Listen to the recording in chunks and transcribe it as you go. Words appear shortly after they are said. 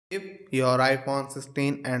If your iPhone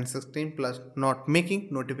 16 and 16 Plus not making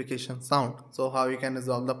notification sound, so how you can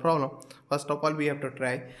resolve the problem? First of all, we have to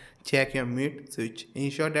try check your mute switch.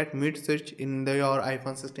 Ensure that mute switch in your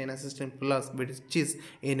iPhone 16 and 16 Plus which is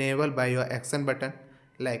enabled by your action button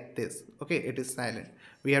like this. Okay, it is silent.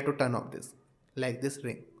 We have to turn off this like this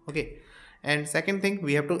ring. Okay, and second thing,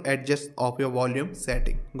 we have to adjust of your volume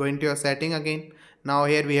setting. Go into your setting again. Now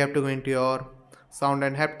here we have to go into your sound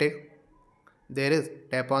and haptic. There is,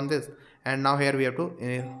 tap on this, and now here we have to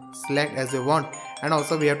select as you want, and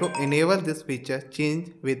also we have to enable this feature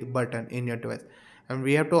change with button in your device, and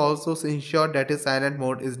we have to also ensure that is silent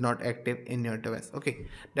mode is not active in your device. Okay,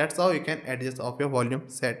 that's how you can adjust of your volume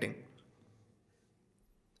setting.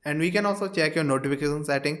 And we can also check your notification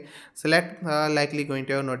setting. Select likely going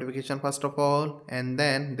to your notification first of all, and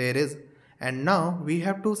then there is, and now we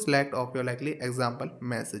have to select of your likely example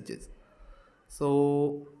messages.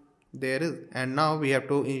 So there is, and now we have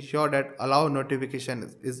to ensure that allow notification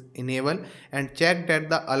is enabled, and check that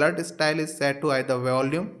the alert style is set to either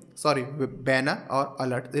banner or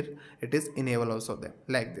alert. It is enabled also there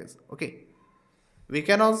like this. Okay, we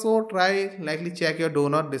can also try likely check your do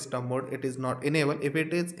not disturb mode. It is not enabled. If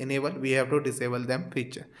it is enabled, we have to disable them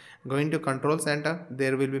feature. Going to control center,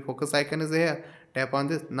 there will be focus icon is here. Tap on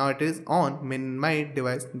this. Now it is on in my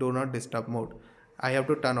device do not disturb mode. I have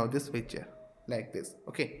to turn off this feature like this.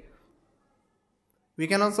 Okay, we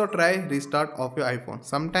can also try restart of your iPhone.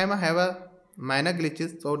 Sometime I have a minor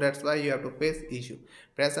glitches, so that's why you have to face issue.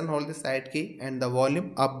 Press and hold the side key and the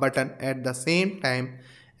volume up button at the same time,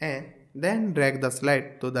 and then drag the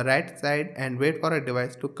slide to the right side and wait for a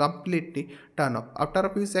device to completely turn off. After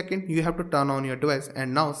a few seconds, you have to turn on your device,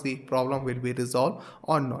 and now see problem will be resolved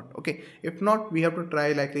or not. Okay, if not, we have to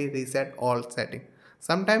try likely reset all setting.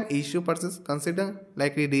 Sometimes issue persists, consider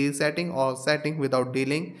likely resetting or setting without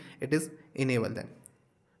delaying. It is enable them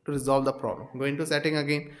to resolve the problem. Go into setting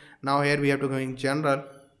again. Now here we have to go in general,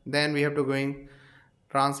 then we have to go in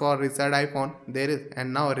transfer reset iPhone. There is,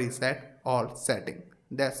 and now reset all setting.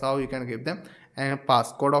 That's how you can give them, and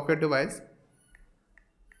passcode of your device,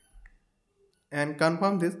 and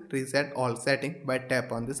confirm this reset all setting by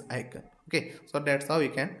tap on this icon. Okay, so that's how you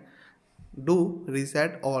can do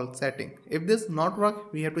reset all setting. If this not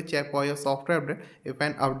work, we have to check for your software update. If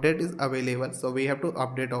an update is available, so we have to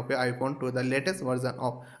update of your iPhone to the latest version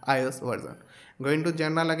of iOS version. Going to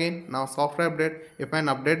general again. Now software update, if an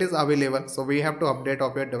update is available, so we have to update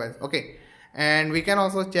of your device. Okay, and we can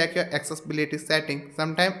also check your accessibility setting.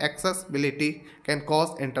 Sometimes accessibility can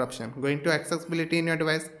cause interruption. Going to accessibility in your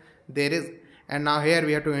device, there is, and now here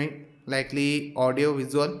we have to likely audio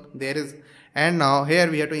visual, there is, and now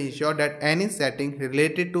here we have to ensure that any setting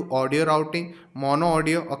related to audio routing, mono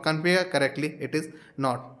audio or configure correctly, it is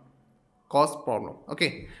not cause problem.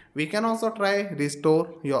 Okay, we can also try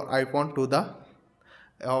restore your iPhone to the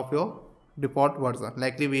of your default version.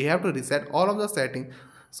 Likely we have to reset all of the settings.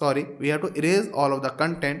 We have to erase all of the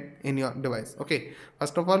content in your device. Okay,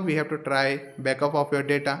 first of all we have to try backup of your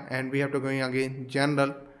data, and we have to go in again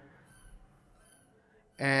general,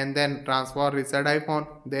 and then transfer reset iPhone,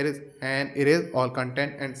 there is, and erase all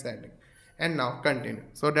content and setting, and now continue.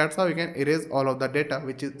 So that's how you can erase all of the data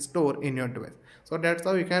which is stored in your device. So that's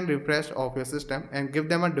how you can refresh of your system and give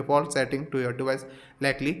them a default setting to your device,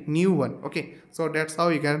 likely new one. Okay, so that's how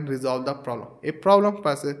you can resolve the problem. If problem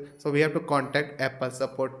persists, so we have to contact Apple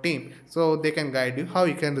support team, so they can guide you how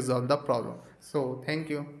you can resolve the problem. So thank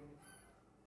you.